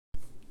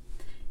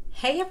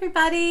Hey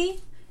everybody!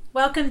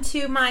 Welcome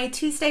to my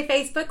Tuesday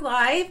Facebook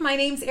Live. My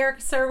name's Erica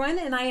Serwin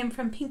and I am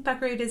from Pink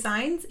Buckaroo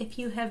Designs. If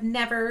you have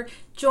never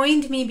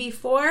joined me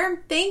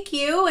before, thank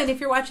you. And if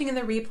you're watching in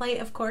the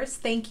replay, of course,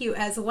 thank you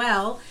as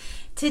well.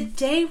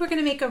 Today we're going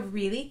to make a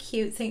really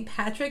cute St.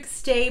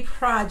 Patrick's Day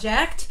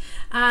project.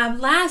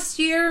 Last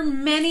year,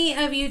 many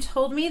of you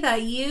told me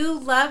that you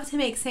love to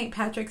make St.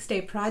 Patrick's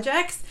Day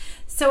projects.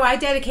 So I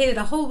dedicated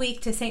a whole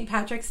week to St.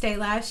 Patrick's Day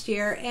last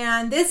year.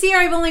 And this year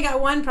I've only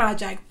got one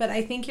project, but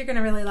I think you're going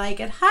to really like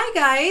it. Hi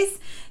guys!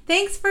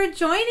 Thanks for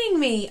joining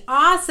me.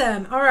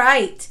 Awesome. All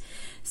right.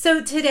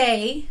 So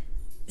today's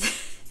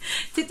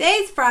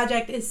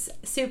project is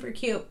super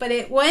cute, but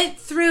it went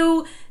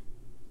through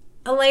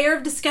a layer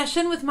of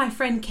discussion with my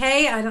friend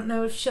Kay. I don't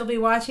know if she'll be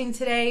watching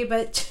today,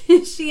 but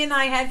she and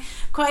I had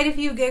quite a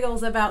few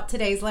giggles about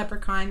today's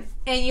Leprechaun,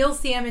 and you'll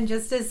see him in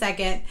just a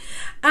second.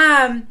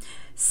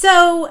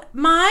 So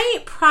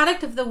my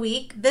product of the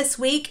week this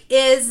week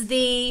is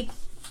the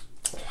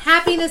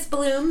Happiness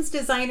Blooms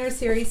Designer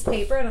Series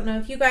paper. I don't know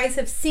if you guys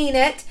have seen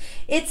it.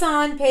 It's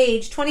on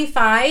page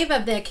 25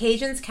 of the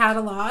Occasions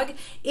catalog.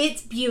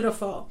 It's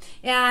beautiful.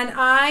 And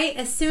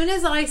as soon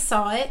as I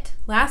saw it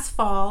last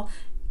fall,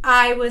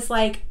 I was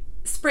like,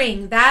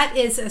 spring. That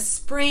is a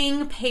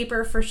spring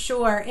paper for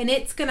sure. And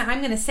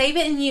I'm gonna save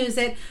it and use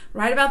it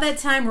right about that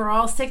time we're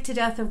all sick to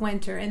death of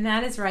winter, and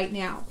that is right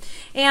now.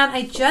 And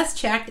I just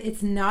checked,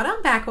 it's not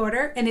on back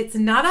order and it's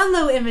not on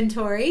low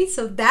inventory,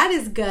 so that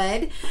is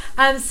good.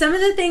 Some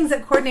of the things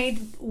that coordinate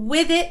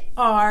with it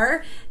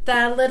are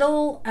the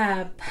little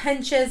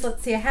punches.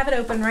 Let's see, I have it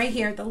open right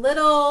here. The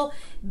little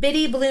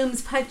bitty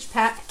blooms punch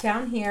pack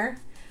down here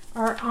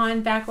are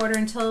on back order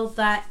until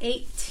the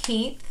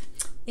 18th.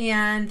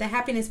 And the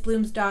Happiness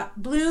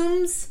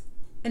Blooms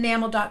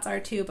enamel dots are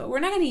too, but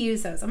we're not going to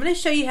use those. I'm going to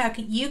show you how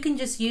you can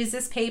just use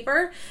this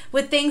paper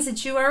with things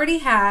that you already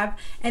have,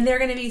 and they're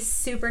going to be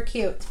super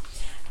cute.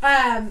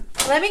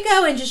 Let me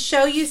go and just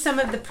show you some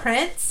of the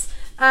prints.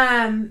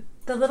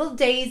 The little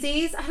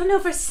daisies. I don't know,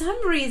 for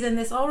some reason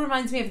this all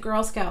reminds me of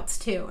Girl Scouts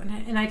too,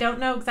 and I don't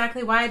know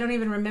exactly why. I don't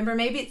even remember.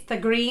 Maybe it's the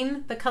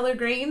green, the color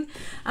green,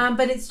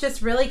 but it's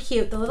just really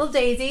cute. The little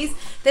daisies.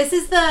 This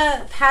is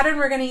the pattern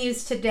we're going to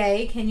use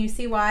today. Can you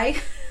see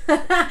why?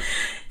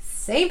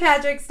 St.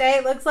 Patrick's Day.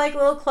 It looks like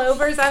little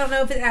clovers. I don't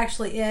know if it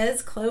actually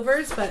is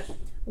clovers, but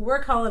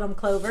we're calling them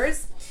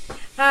clovers.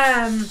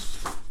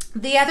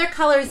 The other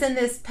colors in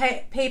this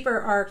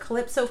paper are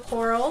Calypso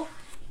Coral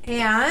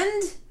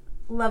and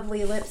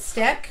lovely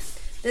lipstick.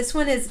 This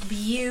one is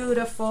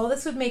beautiful.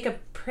 This would make a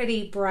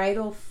pretty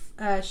bridal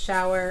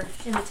shower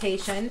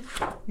invitation.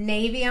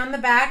 Navy on the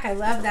back. I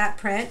love that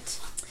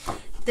print.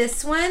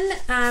 This one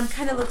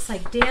kind of looks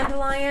like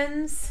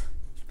dandelions.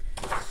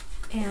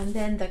 And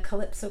then the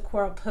Calypso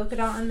Coral polka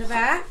dot on the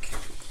back.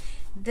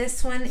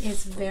 This one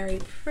is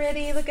very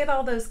pretty. Look at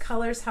all those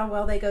colors, how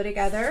well they go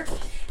together.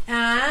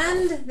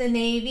 And the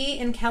navy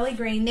and Kelly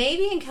green.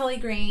 Navy and Kelly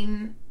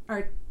green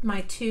are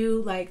my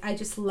two, I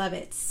just love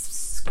it.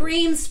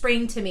 Screams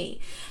spring to me.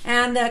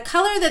 And the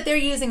color that they're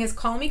using is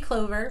Call Me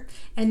Clover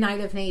and Night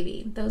of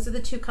Navy. Those are the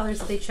two colors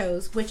that they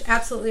chose, which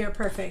absolutely are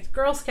perfect.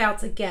 Girl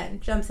Scouts, again,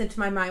 jumps into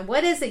my mind.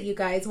 What is it, you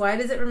guys? Why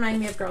does it remind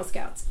me of Girl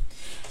Scouts?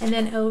 And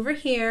then over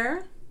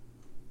here,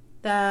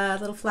 the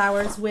little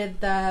flowers with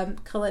the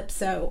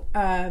Calypso.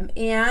 And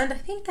I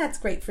think that's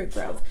Grapefruit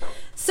Grove.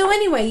 So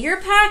anyway, your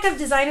pack of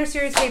Designer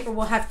Series paper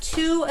will have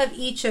two of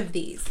each of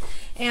these.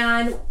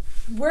 And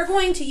we're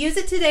going to use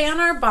it today on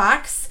our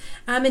box.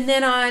 And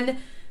then on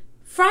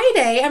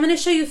Friday, I'm going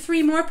to show you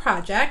 3 more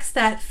projects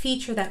that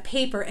feature that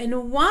paper.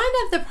 And one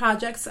of the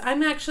projects,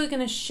 I'm actually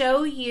going to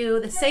show you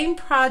the same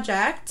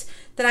project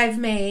that I've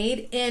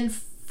made in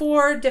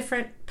 4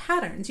 different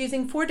patterns,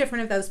 using 4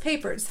 different of those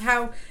papers.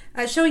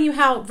 Showing you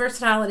how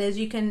versatile it is.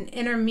 You can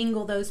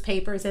intermingle those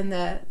papers and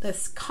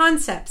this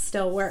concept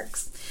still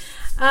works.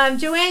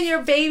 Joanne,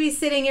 you're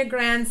babysitting your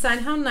grandson.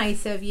 How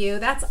nice of you.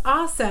 That's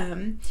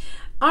awesome.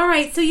 All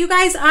right, so you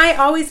guys, I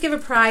always give a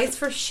prize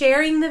for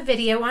sharing the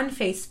video on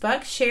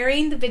Facebook.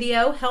 Sharing the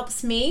video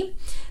helps me.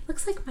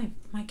 Looks like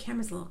my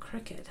camera's a little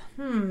crooked.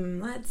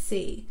 Let's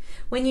see.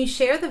 When you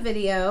share the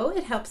video,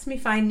 it helps me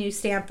find new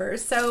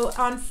stampers. So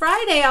on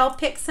Friday, I'll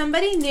pick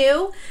somebody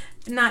new,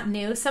 not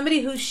new,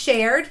 somebody who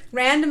shared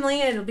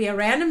randomly. It'll be a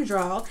random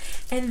draw,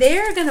 and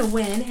they're gonna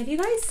win. Have you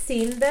guys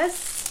seen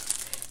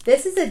this?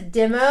 This is a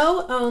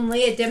demo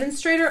only, a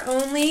demonstrator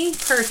only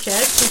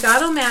purchase. We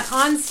got them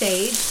on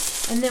stage.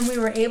 And then we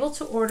were able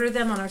to order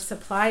them on our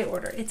supply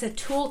order. It's a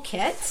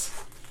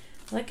toolkit.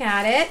 Look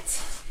at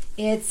it.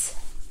 It's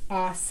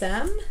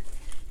awesome.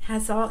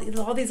 Has all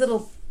these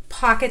little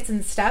pockets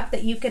and stuff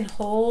that you can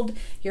hold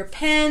your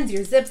pens,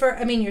 your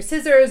your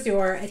scissors,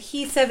 your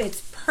adhesive.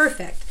 It's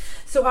perfect.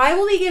 So I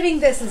will be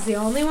giving this as the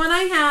only one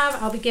I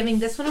have. I'll be giving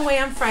this one away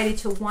on Friday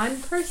to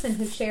one person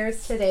who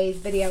shares today's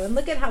video. And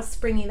look at how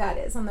springy that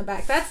is on the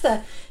back. That's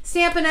the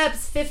Stampin'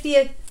 Up's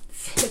 30th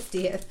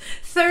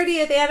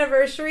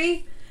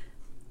anniversary.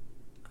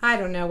 I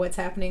don't know what's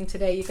happening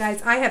today, you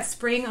guys. I have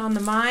spring on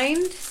the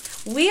mind.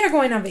 We are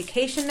going on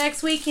vacation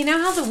next week. You know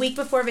how the week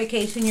before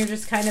vacation you're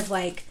just kind of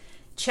like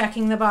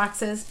checking the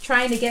boxes,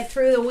 trying to get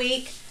through the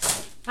week.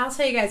 I'll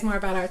tell you guys more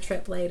about our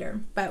trip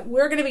later, but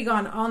we're going to be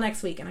gone all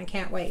next week and I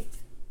can't wait.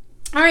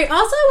 All right,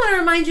 also I want to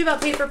remind you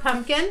about Paper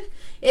Pumpkin.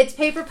 It's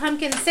Paper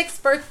Pumpkin's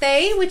 6th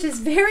birthday, which is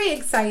very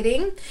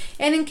exciting.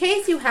 And in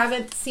case you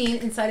haven't seen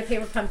inside a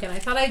Paper Pumpkin, I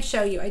thought I'd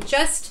show you. I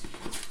just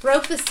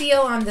broke the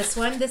seal on this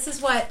one. This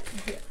is what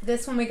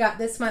this one we got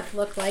this month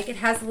looked like. It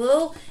has a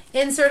little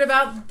insert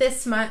about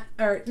this month,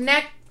 or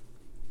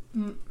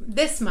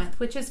this month,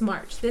 which is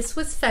March. This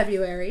was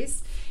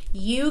February's.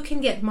 You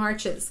can get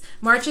March's.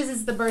 March's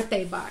is the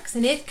birthday box,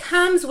 and it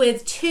comes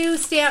with 2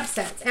 stamp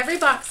sets. Every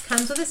box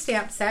comes with a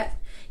stamp set.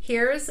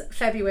 Here's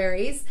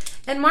February's,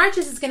 and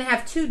March's is going to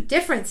have 2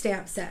 different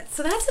stamp sets.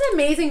 So that's an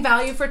amazing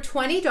value for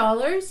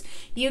 $20.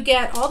 You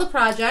get all the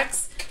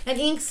projects, an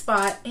ink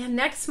spot, and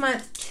next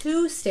month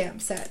 2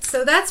 stamp sets.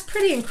 So that's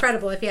pretty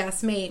incredible if you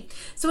ask me.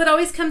 So it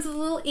always comes with a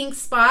little ink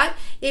spot.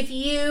 If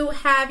you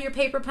have your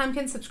Paper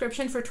Pumpkin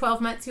subscription for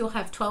 12 months, you'll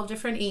have 12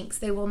 different inks.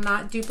 They will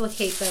not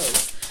duplicate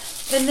those.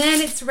 And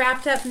then it's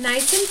wrapped up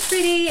nice and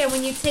pretty, and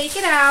when you take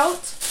it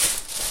out,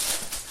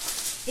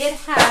 it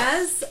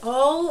has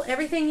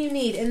everything you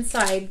need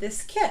inside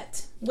this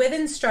kit with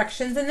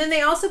instructions, and then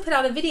they also put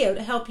out a video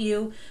to help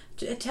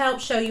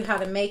show you how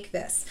to make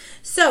this.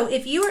 So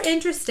if you are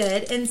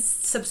interested in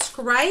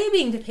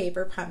subscribing to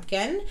Paper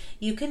Pumpkin,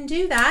 you can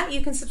do that.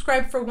 You can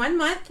subscribe for 1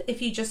 month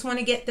if you just want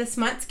to get this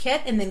month's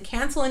kit and then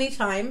cancel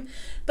anytime.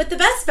 But the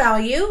best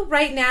value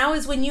right now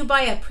is when you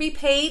buy a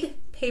prepaid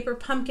Paper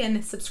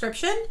Pumpkin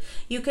subscription.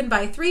 You can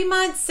buy 3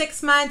 months,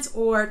 6 months,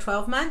 or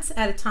 12 months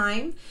at a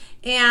time,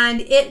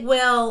 and it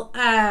will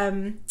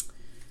earn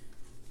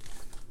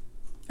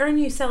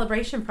you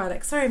celebration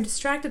products. Sorry, I'm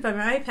distracted by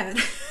my iPad.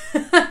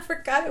 I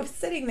forgot it was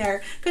sitting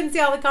there. Couldn't see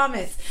all the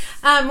comments.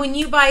 When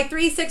you buy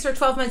 3, 6, or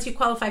 12 months, you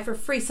qualify for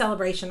free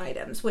celebration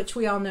items, which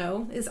we all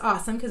know is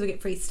awesome because we get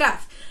free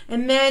stuff.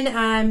 And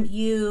then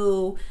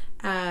you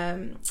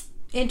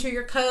enter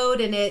your code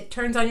and it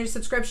turns on your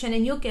subscription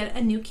and you'll get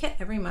a new kit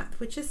every month,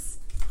 which is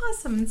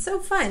awesome and so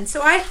fun.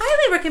 So I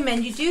highly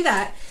recommend you do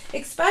that,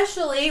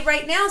 especially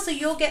right now, so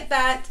you'll get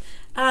that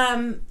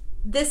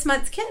this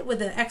month's kit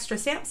with an extra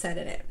stamp set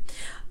in it.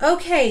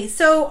 Okay,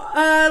 so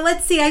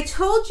let's see. I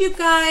told you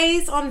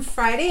guys on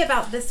Friday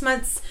about this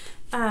month's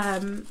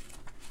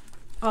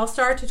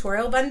All-Star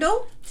Tutorial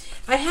Bundle.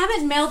 I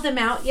haven't mailed them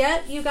out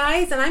yet, you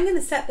guys, and I'm going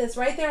to set this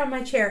right there on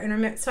my chair.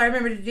 And so I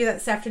remember to do that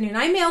this afternoon.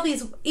 I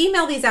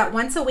email these out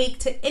once a week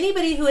to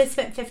anybody who has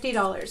spent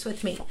 $50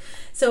 with me.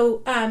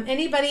 So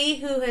anybody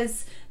who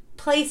has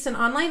placed an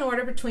online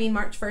order between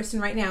March 1st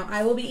and right now,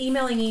 I will be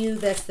emailing you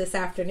this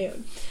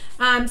afternoon.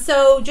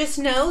 So just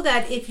know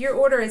that if your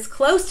order is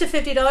close to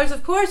 $50,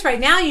 of course, right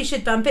now you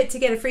should bump it to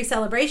get a free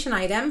celebration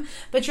item,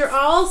 but you're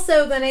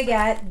also going to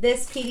get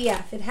this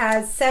PDF. It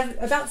has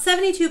about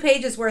 72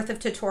 pages worth of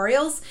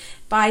tutorials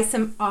by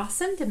some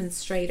awesome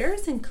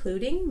demonstrators,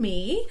 including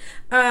me.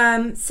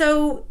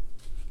 So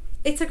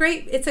it's a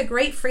great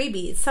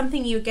freebie. It's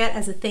something you get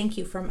as a thank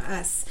you from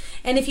us.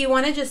 And if you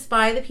want to just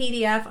buy the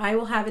PDF, I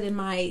will have it in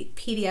my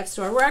PDF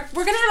store. We're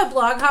going to have a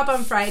blog hop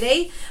on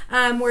Friday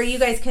where you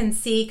guys can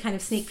see kind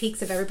of sneak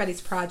peeks of everybody's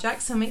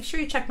projects. So make sure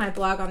you check my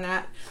blog on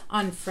that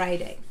on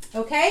Friday.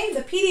 Okay,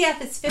 the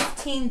PDF is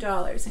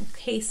 $15 in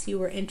case you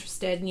were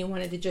interested and you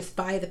wanted to just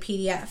buy the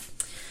PDF.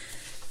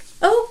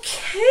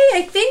 Okay,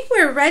 I think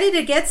we're ready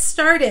to get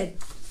started.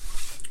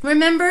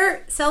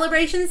 Remember,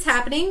 celebrations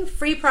happening,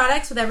 free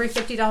products with every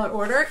 $50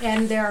 order,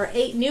 and there are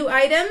 8 new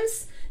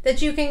items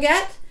that you can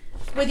get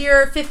with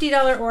your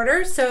 $50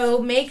 order. So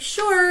make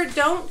sure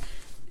don't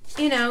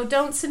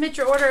submit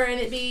your order and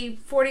it be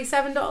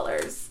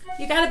 $47.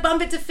 You got to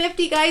bump it to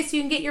 $50, guys, so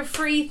you can get your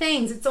free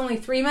things. It's only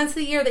 3 months of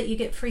the year that you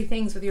get free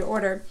things with your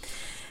order.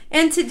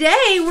 And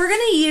today we're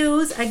going to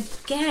use,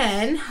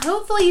 again,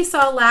 hopefully you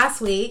saw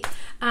last week,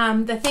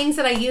 the things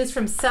that I use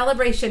from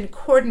Celebration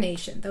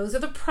Coordination. Those are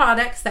the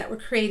products that were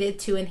created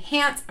to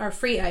enhance our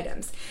free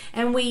items.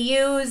 And we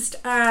used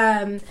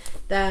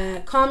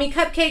the Call Me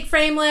Cupcake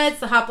framelits,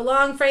 the Hop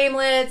Along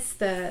framelits,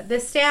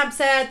 this stamp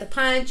set, the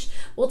punch.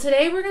 Well,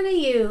 today we're going to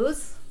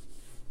use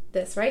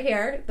this right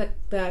here,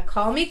 the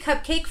Call Me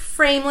Cupcake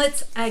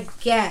framelits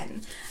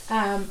again.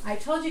 I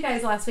told you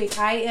guys last week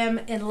I am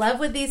in love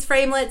with these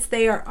framelits.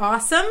 They are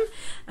awesome.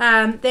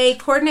 They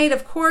coordinate,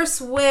 of course,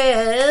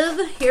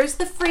 with, here's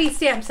the free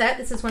stamp set.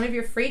 This is one of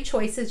your free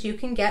choices you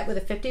can get with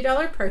a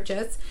 $50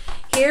 purchase.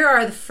 Here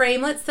are the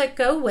framelits that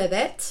go with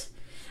it.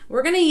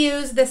 We're going to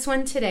use this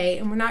one today,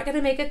 and we're not going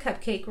to make a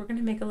cupcake. We're going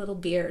to make a little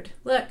beard.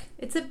 Look,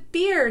 it's a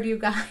beard, you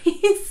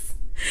guys.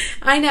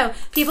 I know.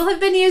 People have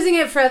been using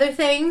it for other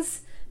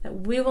things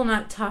that we will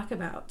not talk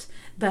about,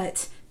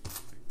 but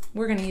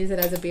we're going to use it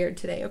as a beard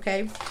today,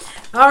 okay?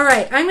 All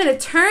right, I'm going to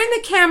turn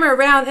the camera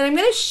around and I'm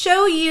going to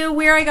show you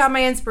where I got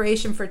my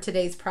inspiration for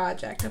today's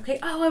project, okay?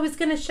 Oh, I was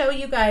going to show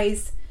you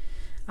guys.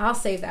 I'll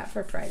save that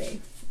for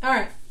Friday. All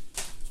right.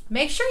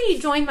 Make sure you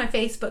join my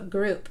Facebook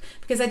group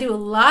because I do a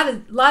lot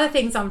of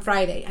things on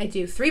Friday. I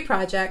do 3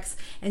 projects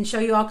and show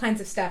you all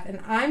kinds of stuff. And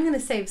I'm going to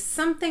save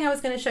something I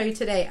was going to show you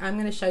today. I'm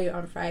going to show you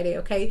on Friday,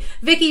 okay?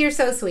 Vicki, you're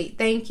so sweet.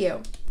 Thank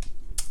you.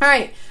 All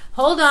right,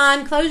 hold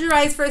on. Close your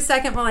eyes for a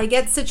second while I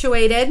get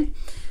situated.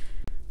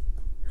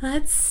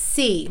 Let's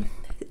see.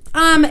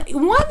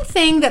 One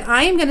thing that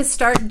I am going to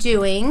start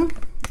doing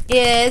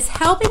is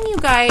helping you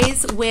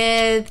guys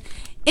with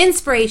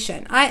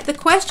inspiration. The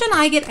question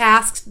I get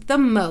asked the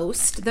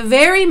most, the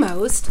very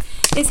most,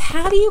 is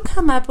how do you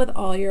come up with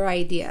all your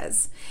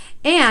ideas?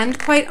 And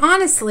quite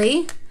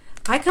honestly,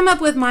 I come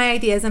up with my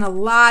ideas in a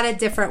lot of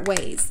different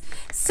ways.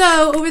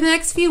 So over the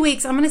next few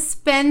weeks, I'm going to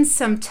spend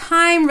some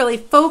time really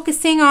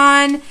focusing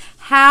on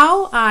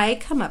how I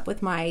come up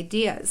with my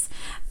ideas.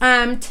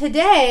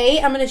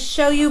 Today, I'm going to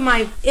show you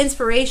my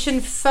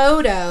inspiration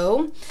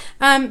photo.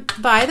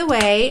 By the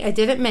way, I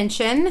didn't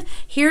mention,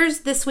 here's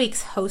this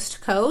week's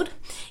host code.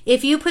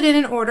 If you put in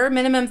an order,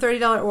 minimum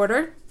 $30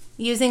 order,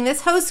 using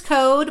this host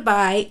code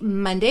by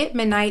Monday at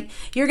midnight,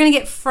 you're going to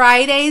get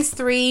Friday's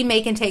 3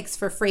 make and takes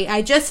for free.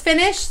 I just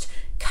finished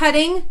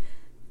cutting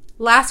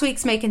last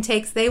week's make and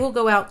takes. They will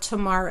go out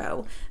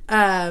tomorrow.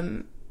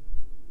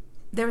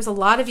 There was a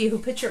lot of you who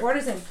put your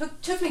orders in.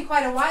 It took me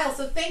quite a while,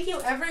 so thank you,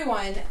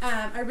 everyone.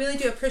 I really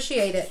do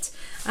appreciate it.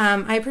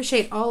 I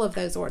appreciate all of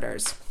those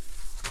orders.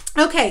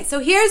 Okay, so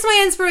here's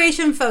my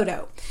inspiration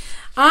photo.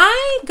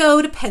 I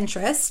go to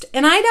Pinterest,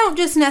 and I don't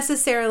just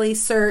necessarily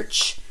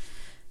search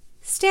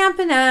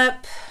Stampin'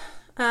 Up,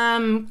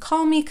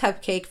 Call Me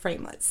Cupcake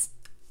framelits.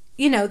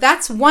 You know,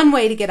 that's one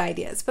way to get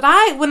ideas.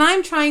 But when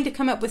I'm trying to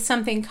come up with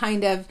something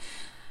kind of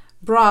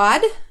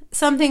broad,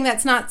 something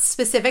that's not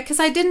specific,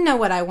 because I didn't know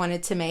what I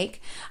wanted to make,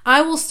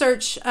 I will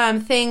search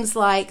things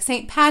like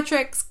St.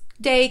 Patrick's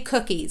Day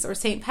cookies or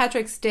St.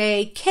 Patrick's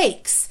Day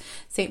cakes,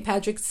 St.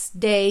 Patrick's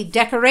Day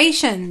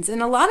decorations,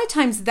 and a lot of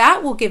times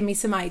that will give me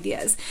some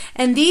ideas.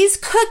 And these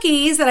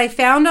cookies that I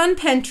found on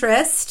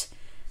Pinterest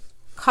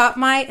caught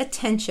my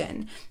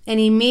attention. And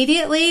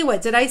immediately,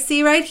 what did I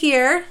see right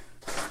here?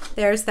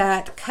 There's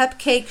that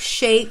cupcake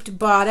shaped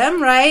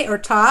bottom, right, or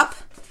top.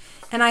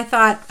 And I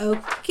thought,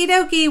 okie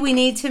dokie, we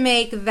need to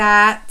make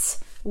that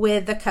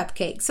with the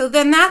cupcake. So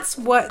then that's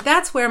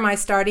where my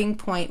starting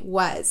point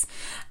was.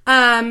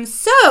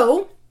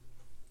 So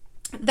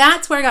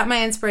that's where I got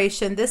my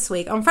inspiration this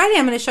week. On Friday,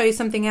 I'm going to show you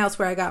something else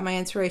where I got my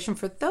inspiration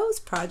for those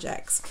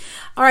projects.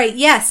 All right,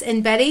 yes,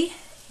 and Betty,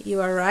 you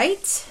are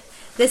right.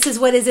 This is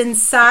what is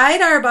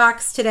inside our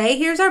box today.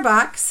 Here's our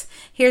box.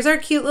 Here's our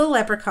cute little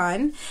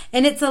leprechaun.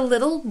 And it's a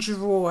little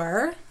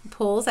drawer.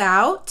 Pulls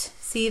out.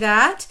 See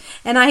that?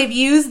 And I have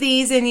used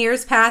these in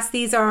years past.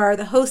 These are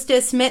the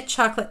Hostess Mint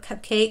Chocolate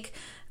Cupcake.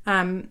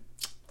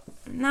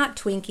 Not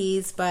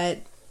Twinkies, but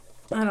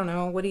I don't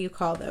know. What do you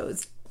call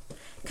those?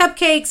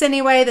 Cupcakes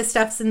anyway. The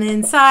stuff's in the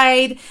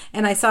inside.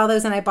 And I saw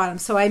those and I bought them.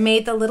 So I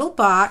made the little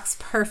box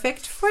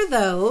perfect for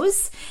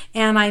those.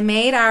 And I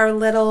made our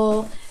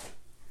little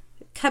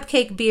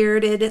cupcake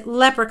bearded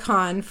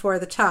leprechaun for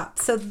the top.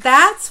 So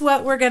that's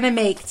what we're going to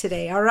make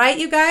today. All right,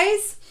 you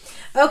guys?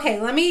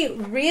 Okay, let me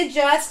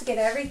readjust, get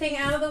everything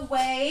out of the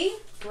way,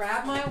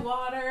 grab my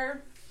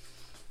water.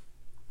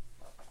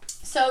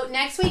 So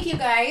next week, you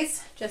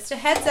guys, just a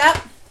heads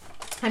up,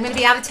 I'm going to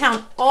be out of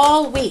town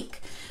all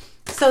week.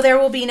 So there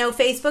will be no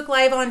Facebook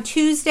Live on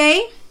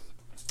Tuesday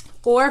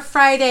or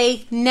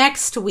Friday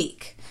next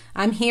week.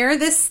 I'm here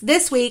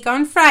this week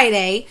on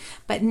Friday,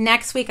 but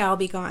next week I'll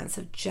be gone.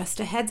 So just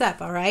a heads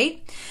up, all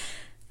right?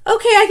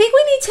 Okay, I think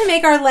we need to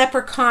make our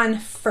leprechaun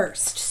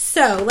first.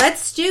 So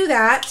let's do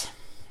that.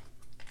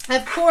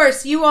 Of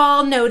course, you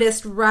all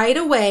noticed right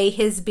away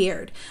his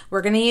beard.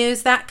 We're going to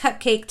use that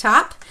cupcake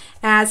top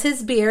as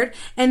his beard.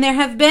 And there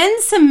have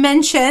been some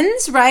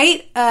mentions,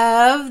 right,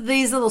 of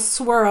these little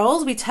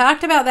swirls. We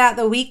talked about that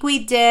the week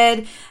we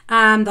did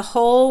the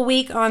whole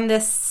week on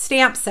this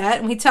stamp set.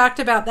 And we talked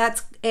about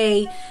that's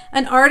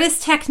an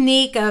artist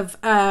technique of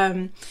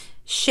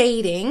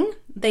shading.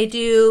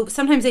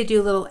 Sometimes they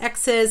do little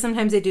X's,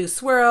 sometimes they do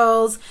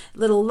swirls,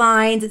 little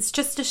lines. It's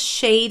just a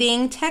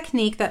shading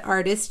technique that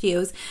artists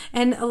use.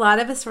 And a lot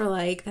of us were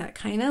like, that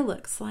kind of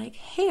looks like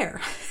hair.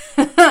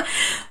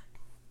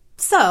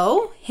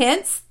 So,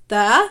 hence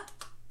the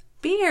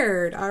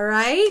beard, all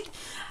right?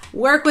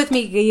 Work with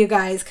me, you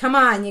guys. Come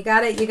on, you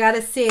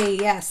gotta see.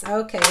 Yes,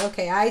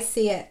 okay, I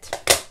see it.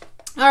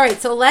 All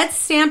right, so let's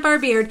stamp our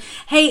beard.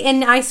 Hey,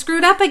 and I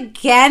screwed up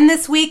again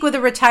this week with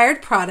a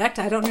retired product.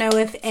 I don't know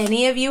if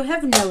any of you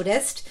have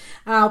noticed.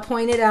 I'll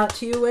point it out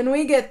to you when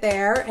we get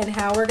there and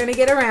how we're going to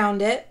get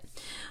around it.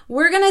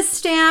 We're going to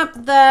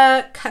stamp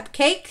the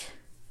cupcake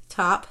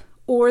top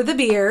or the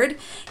beard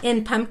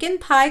in pumpkin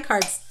pie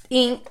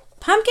ink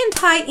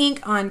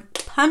on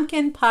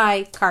pumpkin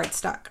pie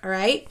cardstock, all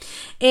right?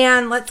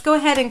 And let's go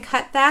ahead and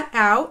cut that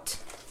out.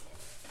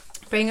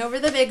 Bring over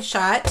the big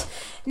shot.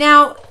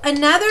 Now,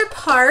 another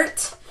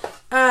part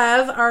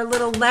of our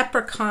little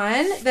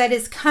leprechaun that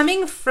is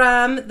coming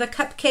from the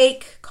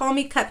cupcake, Call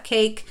Me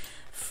Cupcake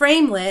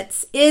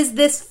framelits is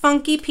this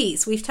funky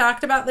piece. We've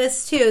talked about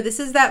this too.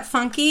 This is that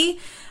funky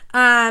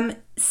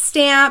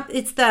stamp.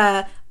 It's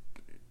the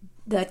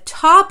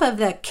top of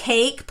the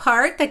cake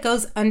part that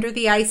goes under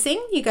the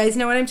icing. You guys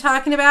know what I'm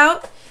talking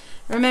about?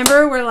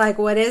 Remember, we're like,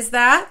 what is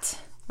that?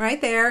 right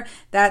there.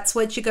 That's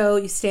what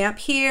you stamp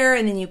here,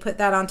 and then you put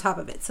that on top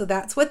of it. So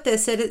that's what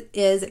this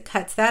is. It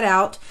cuts that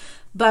out,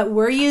 but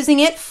we're using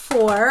it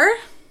for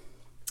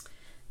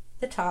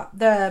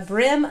the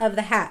brim of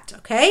the hat,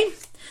 okay?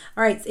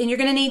 All right, and you're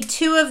gonna need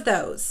 2 of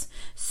those.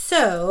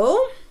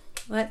 So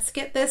let's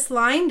get this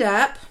lined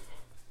up.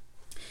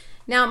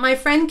 Now, my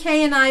friend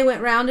Kay and I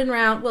went round and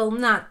round. Well,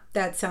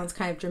 that sounds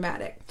kind of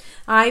dramatic.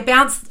 I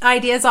bounced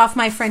ideas off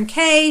my friend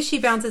Kay. She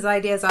bounces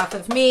ideas off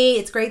of me.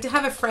 It's great to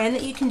have a friend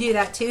that you can do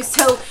that to.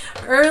 So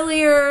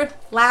earlier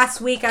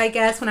last week, I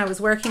guess, when I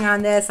was working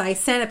on this, I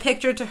sent a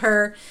picture to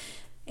her.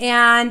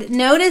 And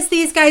notice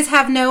these guys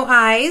have no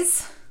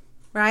eyes,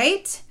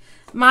 right?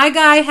 My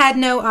guy had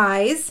no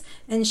eyes.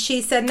 And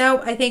she said, no,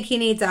 I think he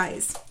needs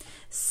eyes.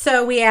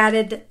 So we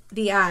added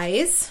the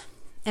eyes.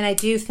 And I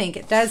do think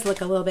it does look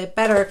a little bit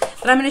better,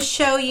 but I'm going to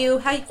show you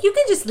how you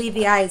can just leave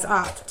the eyes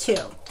off too.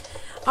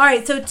 All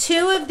right, so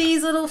 2 of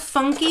these little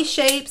funky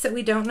shapes that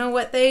we don't know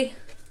what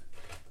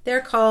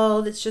they're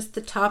called. It's just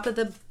the top of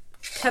the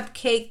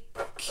cupcake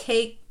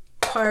cake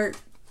part.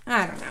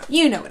 I don't know.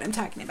 You know what I'm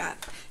talking about.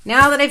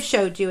 Now that I've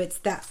showed you, it's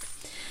that.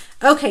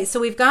 Okay,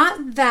 so we've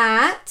got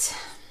that,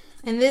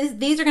 and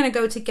these are going to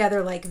go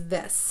together like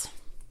this.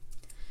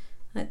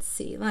 Let's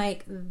see,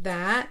 like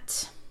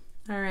that.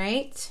 All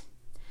right.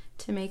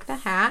 To make the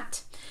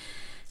hat.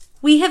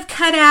 We have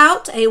cut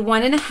out a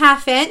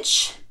 1.5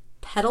 inch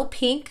petal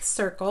pink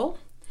circle,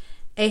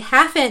 a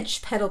 1/2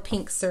 inch petal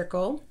pink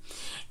circle,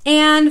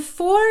 and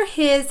for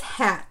his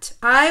hat,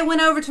 I went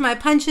over to my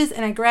punches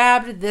and I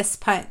grabbed this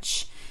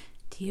punch.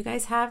 Do you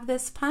guys have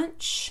this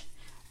punch?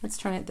 Let's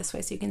turn it this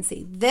way so you can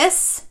see.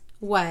 This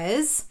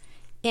was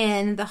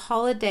in the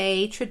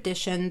Holiday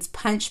Traditions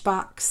punch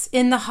box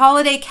in the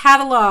holiday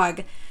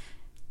catalog.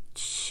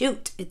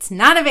 Shoot, it's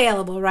not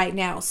available right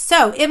now.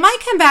 So it might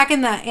come back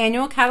in the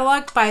annual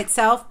catalog by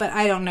itself, but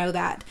I don't know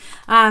that.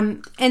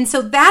 And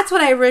so that's what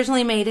I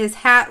originally made his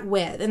hat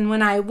with. And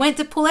when I went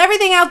to pull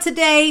everything out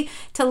today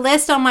to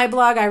list on my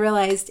blog, I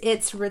realized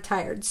it's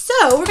retired. So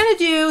we're going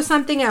to do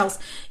something else.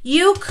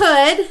 You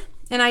could,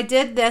 and I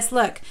did this,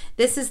 look,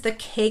 this is the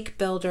cake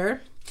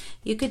builder.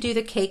 You could do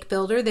the cake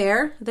builder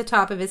there at the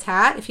top of his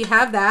hat if you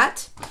have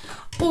that.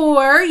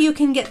 Or you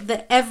can get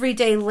the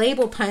everyday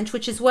label punch,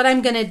 which is what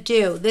I'm going to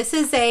do. This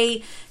is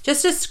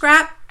just a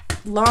scrap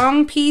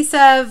long piece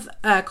of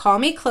Call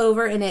Me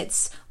Clover, and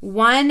it's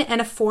 1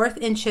 1/4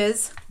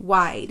 inches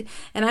wide.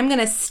 And I'm going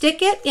to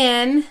stick it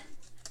in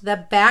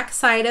the back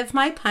side of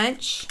my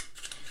punch.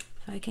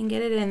 If I can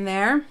get it in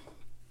there.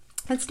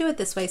 Let's do it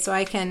this way so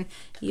I can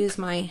use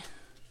my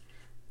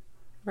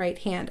right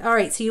hand. All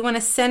right, so you want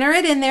to center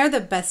it in there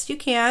the best you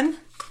can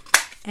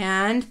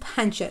and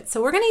punch it.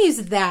 So we're going to use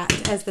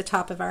that as the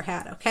top of our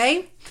hat,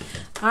 okay?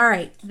 All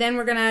right, then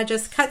we're going to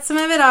just cut some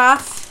of it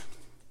off.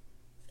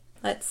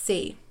 Let's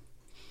see.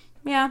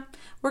 Yeah,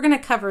 we're going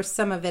to cover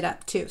some of it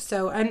up too.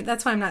 So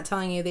that's why I'm not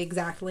telling you the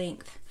exact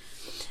length.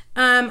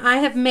 I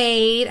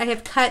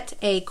have cut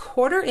a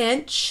 1/4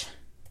 inch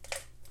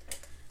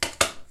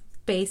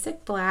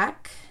basic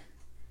black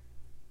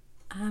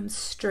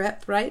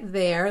strip right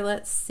there.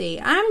 Let's see.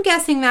 I'm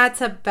guessing that's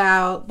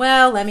about,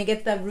 well, let me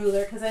get the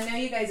ruler because I know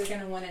you guys are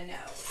going to want to know.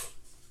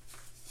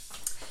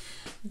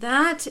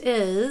 That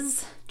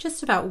is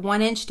just about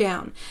 1 inch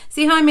down.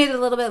 See how I made it a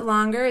little bit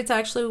longer? It's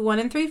actually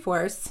 1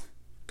 3/4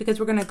 because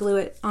we're going to glue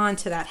it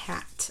onto that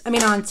hat. I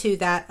mean, onto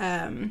that,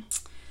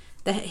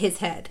 his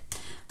head.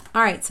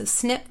 All right, so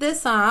snip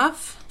this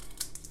off.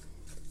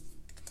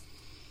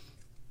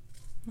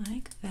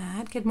 Like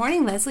that. Good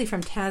morning, Leslie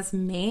from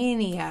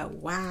Tasmania.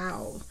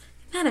 Wow.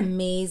 Isn't that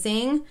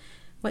amazing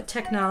what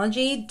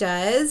technology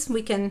does?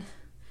 We can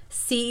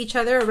see each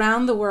other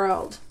around the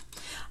world.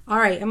 All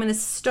right, I'm going to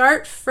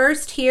start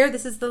first here.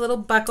 This is the little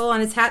buckle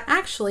on his hat.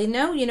 Actually,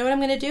 no, you know what I'm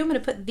going to do? I'm going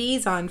to put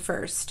these on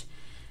first.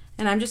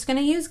 And I'm just going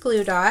to use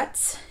glue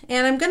dots.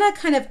 And I'm going to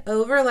kind of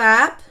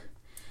overlap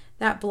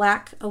that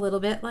black a little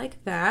bit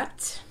like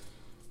that.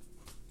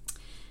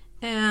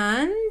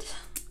 And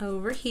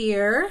over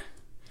here.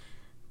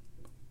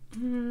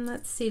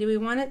 Let's see, do we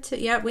want it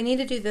to, yeah, we need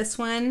to do this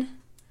one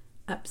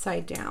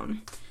upside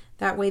down.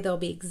 That way they'll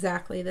be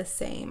exactly the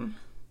same.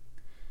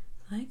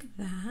 Like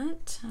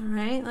that. All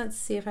right, let's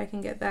see if I can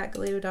get that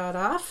glue dot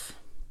off.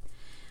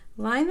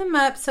 Line them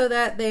up so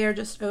that they are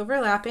just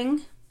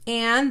overlapping.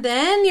 And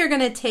then you're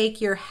going to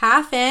take your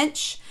 1/2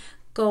 inch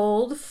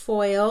gold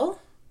foil.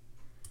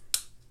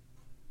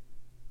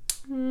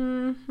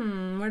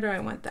 Where do I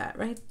want that?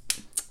 Right?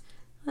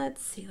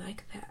 Let's see,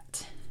 like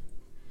that.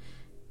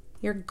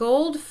 Your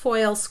gold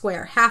foil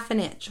square, 1/2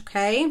 inch,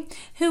 okay?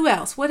 Who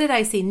else? What did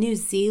I see? New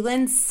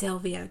Zealand,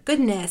 Sylvia.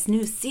 Goodness,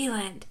 New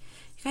Zealand.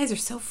 You guys are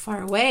so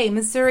far away.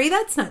 Missouri,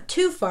 that's not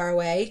too far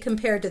away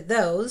compared to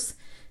those.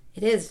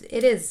 It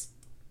is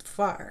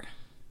far,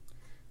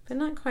 but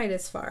not quite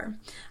as far.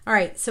 All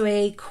right, so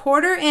a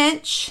 1/4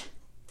 inch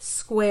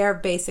square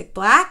basic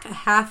black, a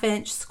 1/2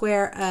 inch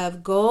square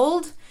of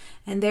gold,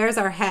 and there's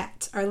our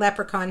hat, our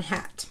leprechaun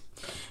hat.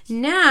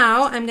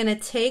 Now I'm gonna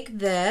take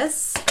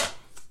this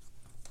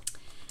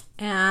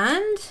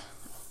and,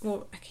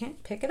 well, I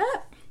can't pick it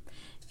up.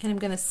 And I'm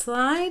going to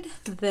slide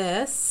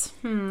this.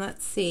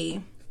 Let's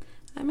see.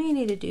 I may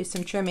need to do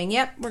some trimming.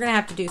 Yep, we're going to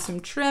have to do some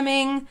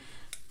trimming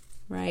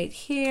right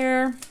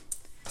here.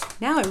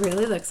 Now it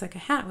really looks like a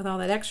hat with all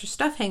that extra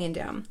stuff hanging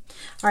down.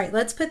 All right,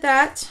 let's put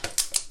that.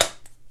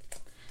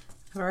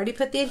 I've already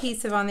put the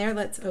adhesive on there.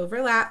 Let's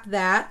overlap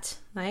that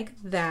like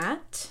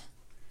that.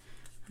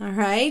 All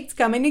right, it's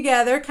coming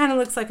together. Kind of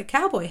looks like a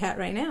cowboy hat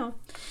right now.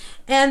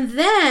 And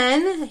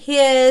then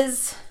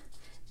his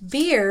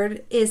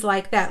beard is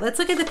like that. Let's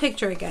look at the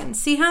picture again.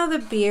 See how the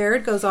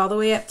beard goes all the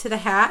way up to the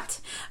hat?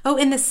 Oh,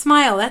 and the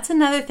smile. That's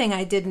another thing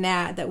I didn't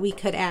add that we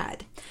could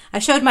add. I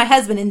showed my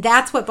husband, and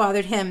that's what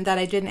bothered him, that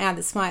I didn't add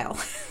the smile.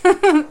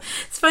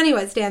 It's funny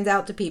what stands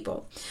out to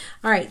people.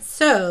 All right,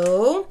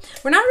 so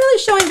we're not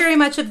really showing very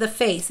much of the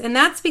face, and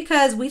that's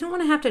because we don't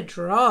want to have to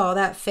draw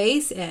that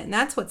face in.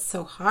 That's what's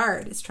so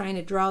hard, is trying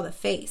to draw the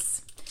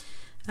face.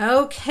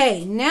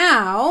 Okay,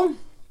 now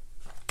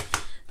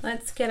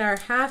let's get our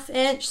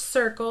 1/2-inch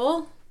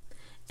circle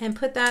and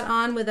put that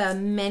on with a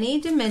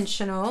mini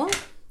dimensional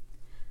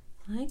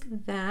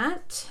like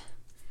that.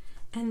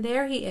 And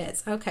there he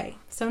is. Okay,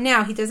 so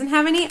now he doesn't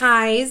have any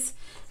eyes,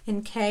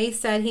 and Kay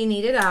said he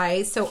needed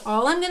eyes. So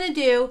all I'm going to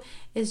do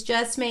is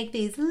just make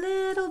these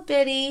little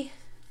bitty,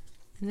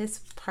 and this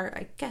part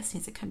I guess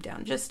needs to come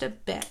down just a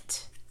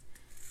bit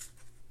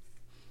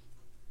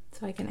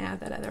so I can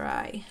add that other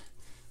eye.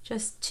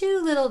 Just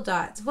 2 little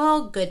dots.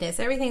 Well, goodness,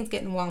 everything's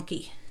getting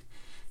wonky.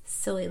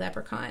 Silly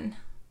leprechaun,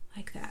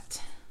 like that.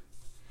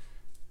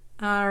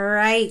 All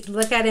right,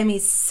 look at him.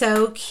 He's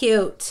so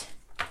cute.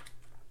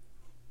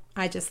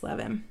 I just love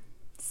him.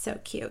 So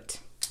cute.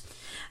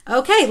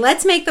 Okay,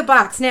 let's make the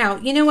box. Now,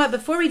 you know what?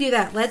 Before we do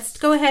that, let's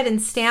go ahead and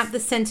stamp the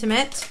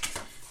sentiment.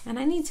 And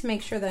I need to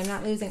make sure that I'm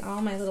not losing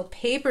all my little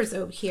papers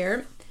over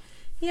here.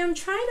 You know, I'm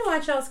trying to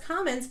watch y'all's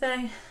comments, but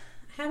I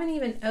haven't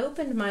even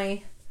opened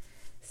my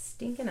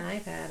stinking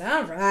iPad.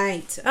 All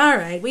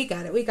right, we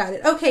got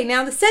it. Okay,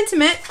 now the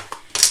sentiment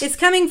is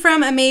coming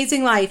from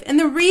Amazing Life. And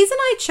the reason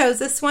I chose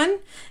this one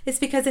is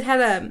because it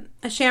had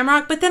a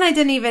shamrock, but then I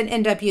didn't even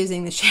end up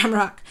using the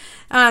shamrock.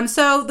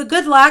 So the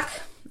good luck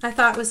I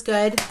thought was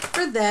good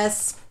for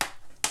this.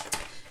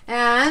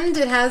 And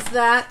it has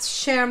that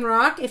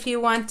shamrock if you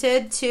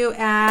wanted to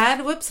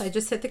add, whoops, I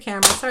just hit the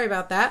camera, sorry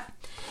about that.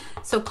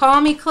 So Call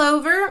Me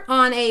Clover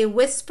on a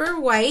Whisper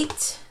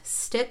White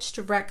stitched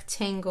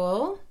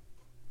rectangle.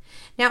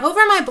 Now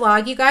over my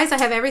blog, you guys,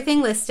 I have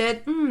everything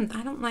listed.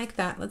 I don't like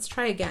that. Let's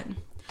try again.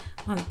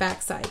 On the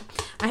back side,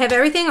 I have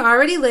everything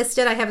already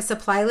listed. I have a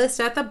supply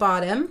list at the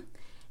bottom,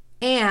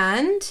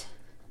 and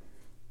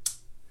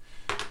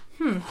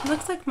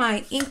looks like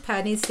my ink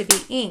pad needs to be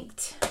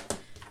inked.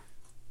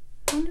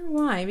 I wonder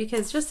why,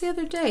 because just the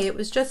other day it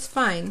was just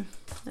fine.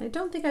 I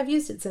don't think I've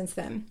used it since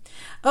then.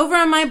 Over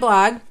on my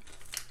blog,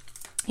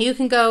 you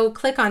can go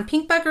click on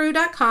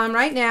pinkbuckaroo.com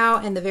right now,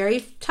 and the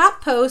very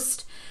top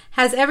post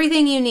has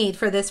everything you need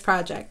for this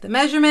project. The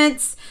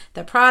measurements,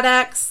 the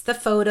products, the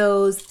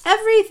photos,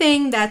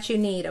 everything that you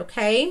need,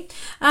 okay?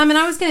 And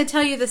I was gonna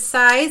tell you the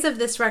size of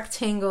this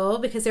rectangle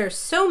because there are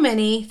so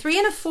many, 3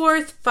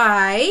 1/4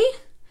 by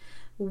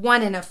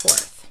 1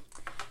 1/4.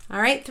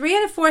 All right, 3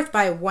 1/4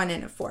 by 1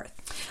 1/4.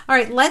 All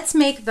right, let's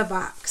make the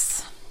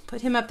box.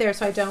 Put him up there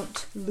so I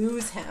don't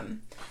lose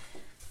him.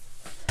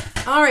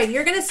 All right,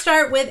 you're gonna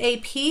start with a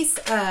piece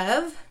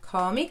of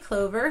Call Me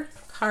Clover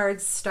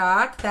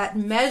cardstock that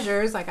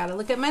measures, I gotta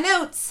look at my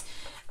notes,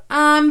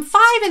 5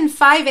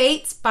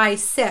 5/8 by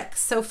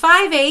 6. So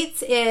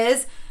 5/8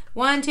 is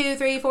 1, 2,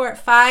 3, 4,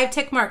 5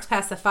 tick marks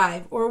past the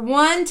 5, or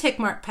 1 tick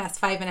mark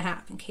past 5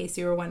 1/2, in case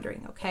you were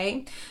wondering,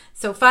 okay?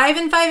 So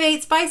 5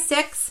 5/8 by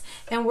 6,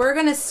 and we're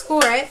gonna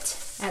score it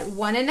at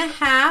 1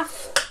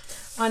 1/2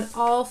 on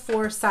all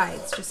 4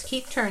 sides. Just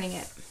keep turning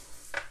it.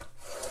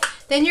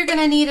 Then you're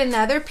gonna need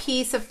another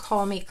piece of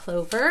Call Me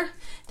Clover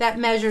that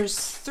measures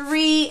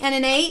 3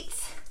 1/8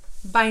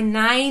 by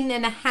 9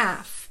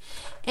 1/2.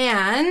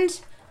 And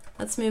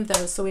let's move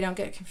those so we don't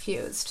get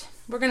confused.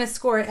 We're going to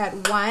score it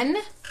at 1,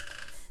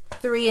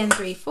 3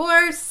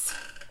 3/4,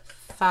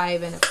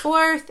 5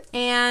 1/4,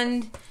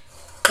 and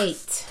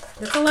 8.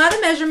 That's a lot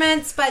of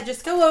measurements, but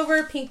just go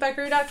over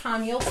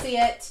pinkbuckaroo.com. You'll see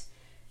it.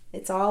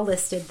 It's all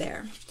listed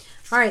there.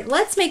 All right,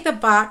 let's make the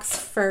box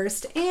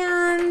first.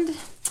 And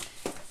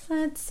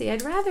let's see,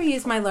 I'd rather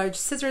use my large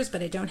scissors,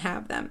 but I don't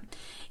have them.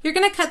 You're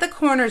going to cut the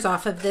corners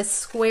off of this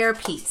square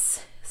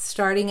piece,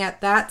 starting at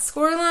that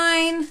score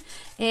line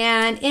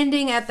and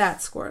ending at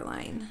that score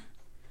line.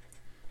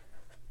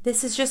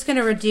 This is just going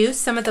to reduce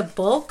some of the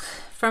bulk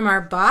from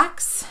our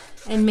box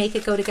and make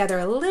it go together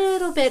a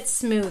little bit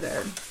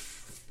smoother.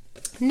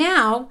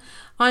 Now,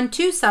 on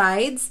 2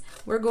 sides,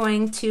 we're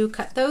going to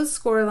cut those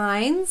score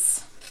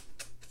lines.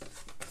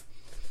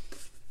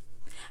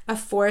 A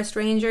forest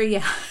ranger,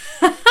 yeah,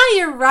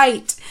 you're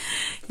right.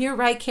 You're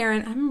right,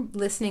 Karen. I'm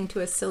listening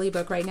to a silly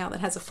book right now that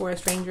has a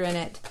forest ranger in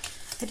it.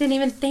 I didn't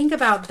even think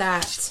about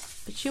that,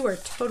 but you are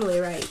totally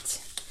right.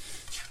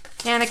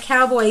 And a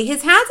cowboy.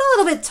 His hat's a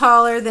little bit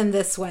taller than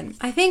this one.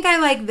 I think I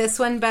like this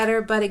one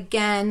better, but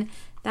again,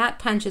 that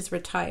punch is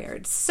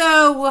retired.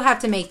 So we'll have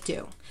to make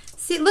do.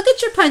 See, look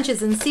at your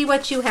punches and see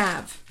what you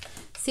have.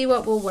 See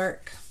what will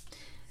work.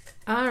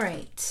 All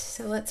right,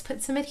 so let's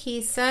put some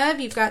adhesive.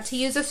 You've got to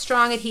use a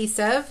strong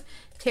adhesive.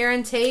 Tear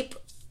and tape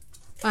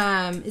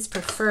is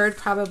preferred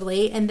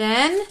probably. And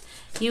then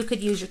you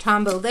could use your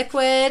Tombow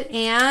liquid.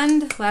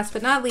 And last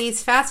but not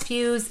least, fast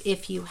fuse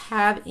if you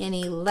have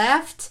any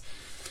left.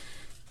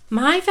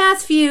 My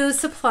fast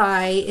fuse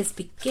supply is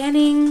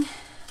beginning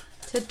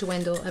to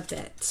dwindle a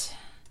bit.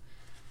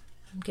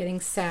 I'm getting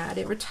sad.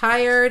 It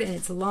retired and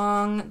it's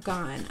long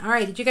gone. All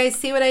right, did you guys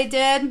see what I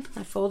did?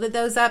 I folded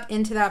those up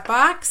into that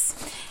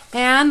box.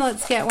 And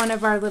let's get one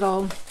of our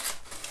little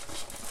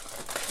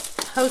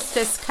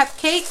Hostess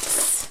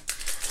cupcakes.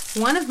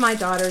 One of my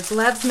daughters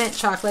loves mint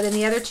chocolate and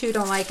the other two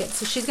don't like it.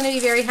 So she's going to be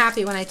very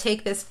happy when I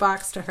take this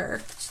box to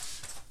her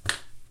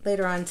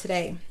later on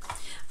today.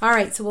 All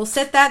right, so we'll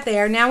set that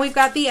there. Now we've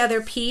got the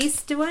other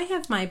piece. Do I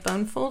have my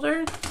bone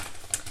folder?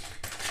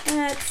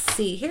 Let's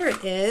see. Here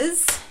it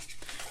is.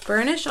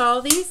 Burnish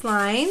all these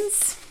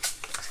lines.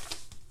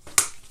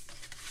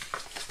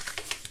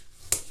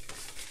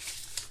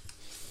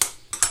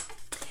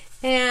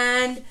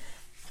 And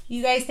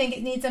you guys think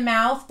it needs a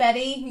mouth,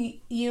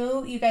 Betty?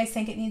 You guys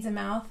think it needs a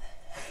mouth?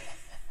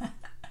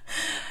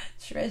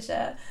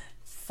 Trisha,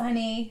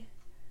 funny.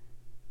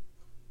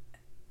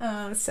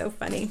 Oh, so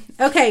funny.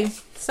 Okay,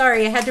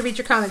 sorry, I had to read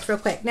your comments real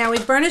quick. Now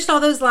we've burnished all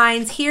those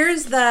lines.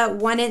 Here's the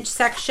 1-inch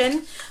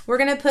section. We're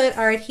gonna put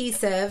our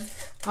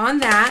adhesive on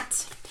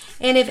that.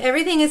 And if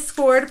everything is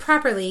scored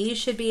properly, you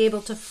should be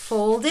able to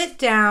fold it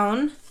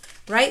down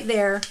right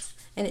there,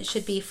 and it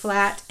should be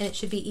flat and it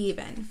should be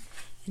even.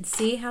 And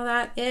see how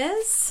that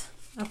is?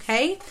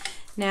 Okay,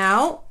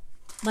 now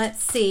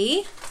let's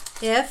see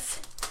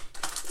if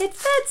it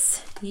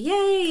fits.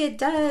 Yay, it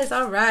does.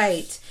 All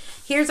right.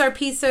 Here's our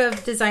piece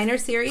of Designer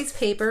Series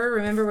paper.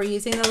 Remember, we're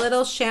using the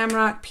little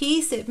shamrock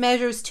piece. It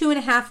measures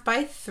 2.5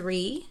 by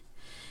 3.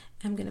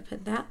 I'm going to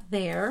put that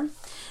there.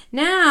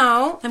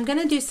 Now, I'm going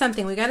to do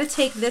something. We got to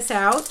take this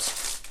out.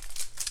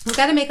 We've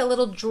got to make a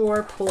little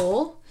drawer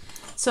pull.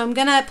 So I'm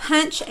going to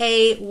punch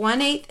a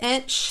 1/8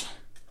 inch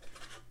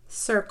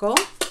circle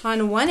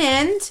on one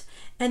end,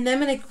 and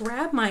then I'm going to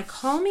grab my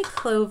Call Me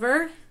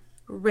Clover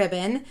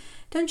ribbon.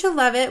 Don't you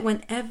love it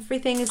when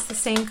everything is the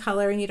same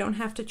color and you don't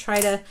have to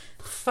try to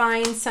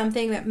find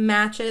something that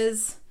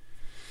matches?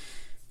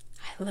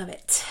 I love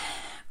it.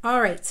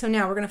 All right, so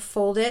now we're going to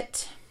fold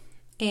it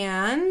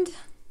and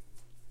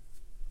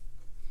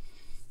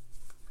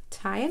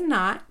tie a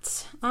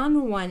knot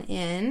on one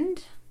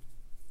end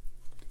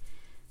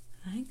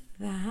like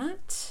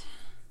that.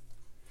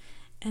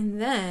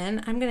 And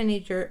then I'm going to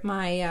need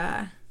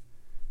my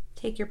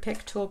take your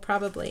pick tool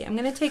probably. I'm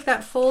going to take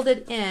that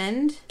folded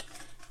end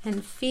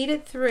and feed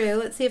it through.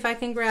 Let's see if I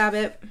can grab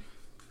it.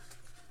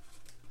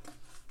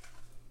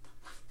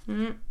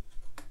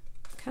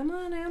 Come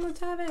on, I almost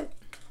have it.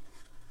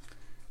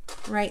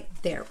 Right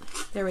there.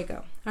 There we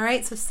go. All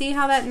right, so see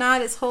how that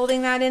knot is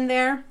holding that in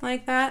there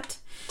like that?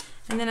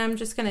 And then I'm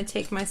just going to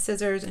take my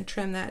scissors and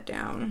trim that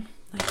down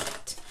like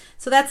that.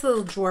 So that's a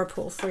little drawer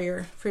pull for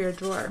your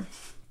drawer.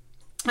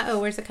 Uh-oh,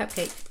 where's the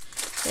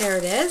cupcake? There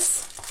it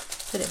is.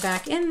 Put it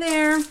back in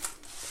there.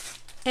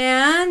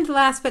 And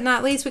last but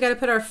not least, we got to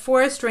put our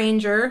Forest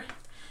Ranger,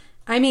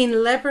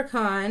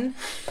 Leprechaun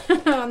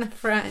on the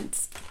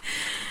front.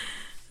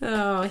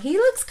 Oh, he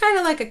looks kind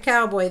of like a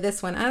cowboy,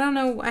 this one. I don't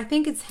know. I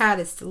think his hat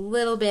is a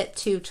little bit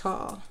too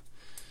tall.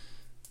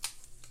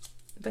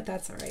 But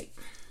that's all right.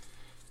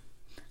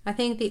 I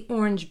think the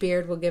orange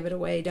beard will give it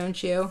away,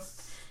 don't you?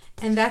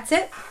 And that's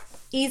it.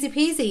 Easy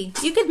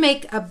peasy. You could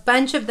make a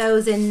bunch of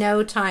those in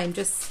no time.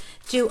 Just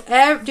do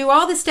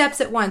all the steps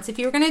at once. If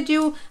you were going to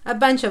do a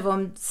bunch of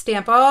them,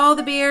 stamp all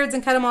the beards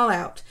and cut them all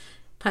out.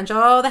 Punch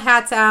all the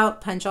hats out,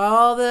 punch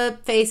all the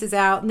faces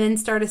out, and then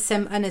start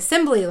an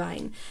assembly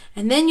line.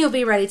 And then you'll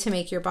be ready to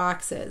make your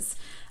boxes.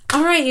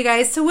 All right, you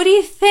guys, so what do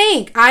you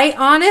think? I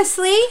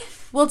honestly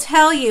will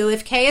tell you,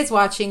 if Kay is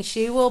watching,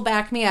 she will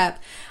back me up.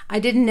 I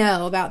didn't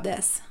know about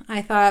this.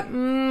 I thought,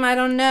 I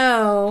don't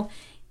know.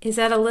 Is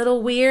that a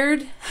little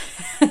weird?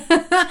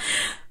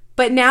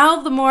 But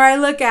now the more I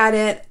look at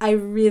it, I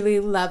really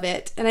love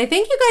it. And I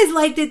think you guys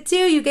liked it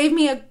too. You gave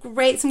me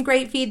some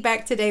great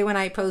feedback today when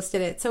I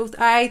posted it. So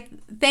I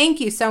thank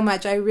you so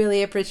much. I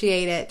really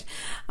appreciate it.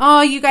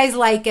 Oh, you guys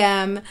like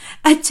him.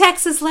 A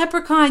Texas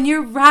leprechaun.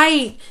 You're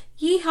right.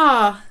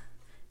 Yeehaw.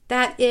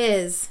 That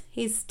is.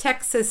 He's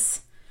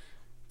Texas.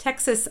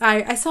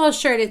 I saw a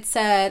shirt. It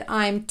said,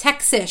 I'm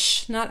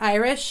Texish, not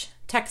Irish.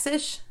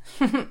 Texish.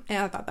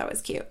 Yeah, I thought that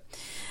was cute.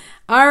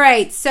 All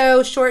right,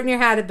 so shorten your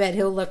hat a bit.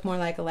 He'll look more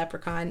like a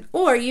leprechaun.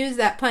 Or use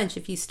that punch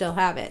if you still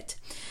have it.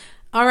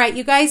 All right,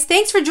 you guys,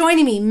 thanks for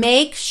joining me.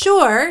 Make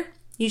sure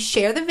you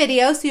share the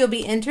video so you'll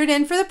be entered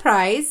in for the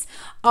prize.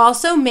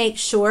 Also, make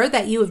sure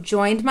that you have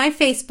joined my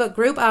Facebook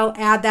group. I'll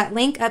add that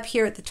link up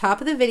here at the top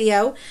of the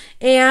video.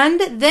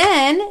 And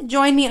then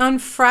join me on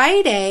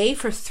Friday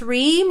for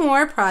 3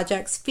 more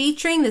projects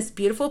featuring this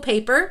beautiful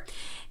paper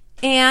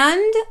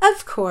and,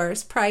 of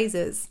course,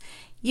 prizes.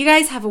 You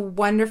guys have a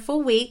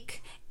wonderful week.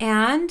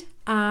 And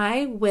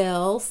I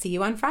will see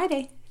you on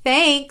Friday.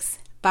 Thanks.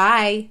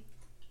 Bye.